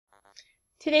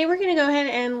Today we're going to go ahead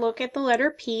and look at the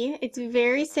letter P. It's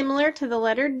very similar to the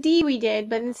letter D we did,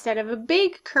 but instead of a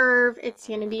big curve, it's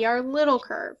going to be our little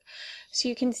curve. So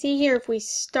you can see here, if we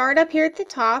start up here at the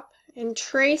top and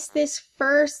trace this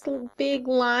first big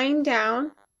line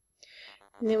down,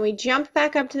 and then we jump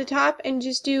back up to the top and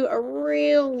just do a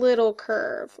real little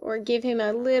curve, or give him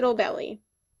a little belly.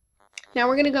 Now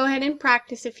we're going to go ahead and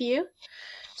practice a few.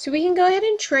 So we can go ahead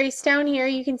and trace down here.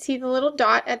 You can see the little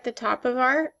dot at the top of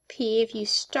our P. If you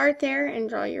start there and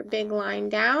draw your big line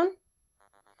down,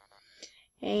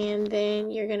 and then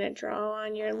you're going to draw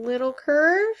on your little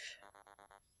curve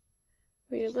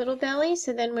or your little belly.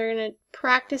 So then we're going to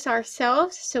practice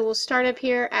ourselves. So we'll start up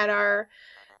here at our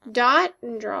dot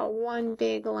and draw one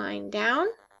big line down,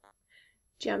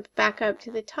 jump back up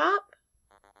to the top,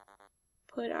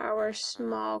 put our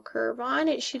small curve on.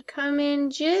 It should come in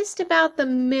just about the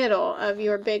middle of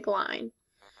your big line.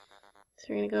 So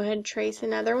we're going to go ahead and trace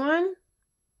another one.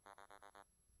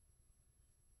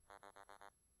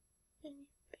 Big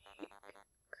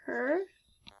curve.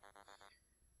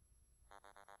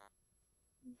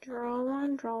 Draw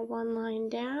one line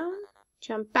down,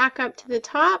 jump back up to the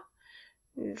top,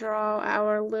 draw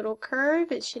our little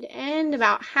curve. It should end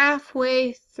about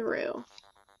halfway through.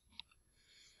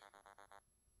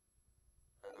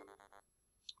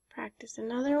 Practice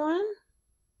another one.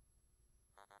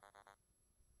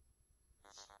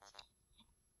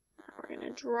 Now we're going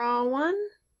to draw one.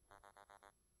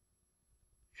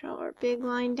 Draw our big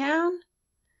line down.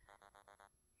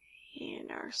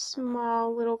 And our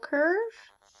small little curve.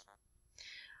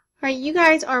 Alright, you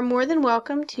guys are more than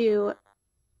welcome to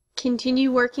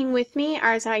continue working with me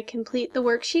as I complete the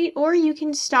worksheet, or you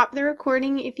can stop the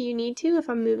recording if you need to, if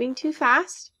I'm moving too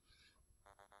fast.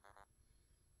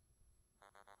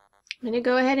 I'm going to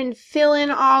go ahead and fill in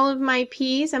all of my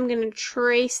P's. I'm going to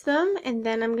trace them, and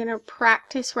then I'm going to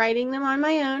practice writing them on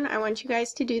my own. I want you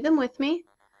guys to do them with me.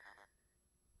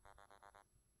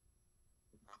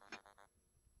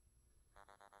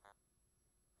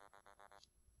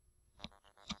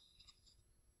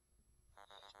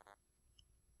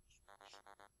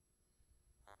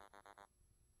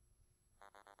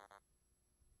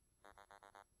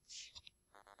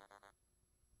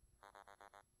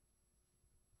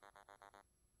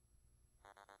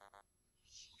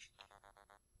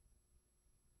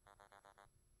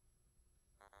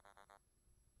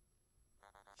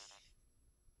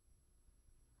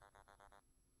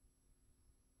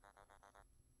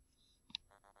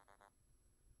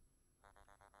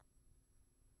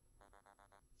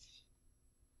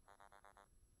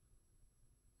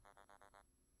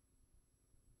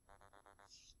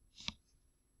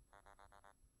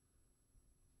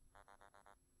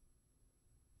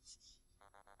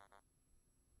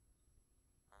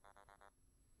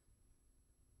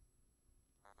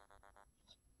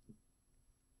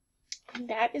 And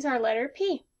that is our letter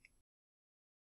P.